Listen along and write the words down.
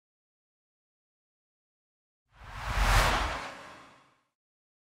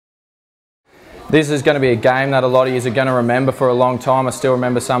This is going to be a game that a lot of you are going to remember for a long time. I still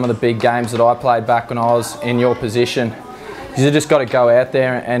remember some of the big games that I played back when I was in your position. You've just got to go out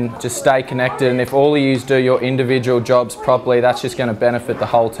there and just stay connected, and if all of you do your individual jobs properly, that's just going to benefit the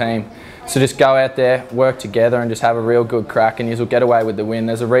whole team. So just go out there, work together and just have a real good crack, and you'll get away with the win.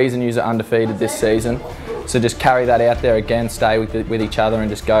 There's a reason you're undefeated this season. So just carry that out there again, stay with each other and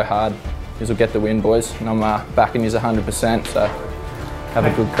just go hard. You'll get the win, boys. And I'm backing you 100%, so have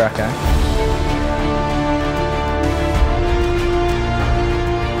a good crack, eh?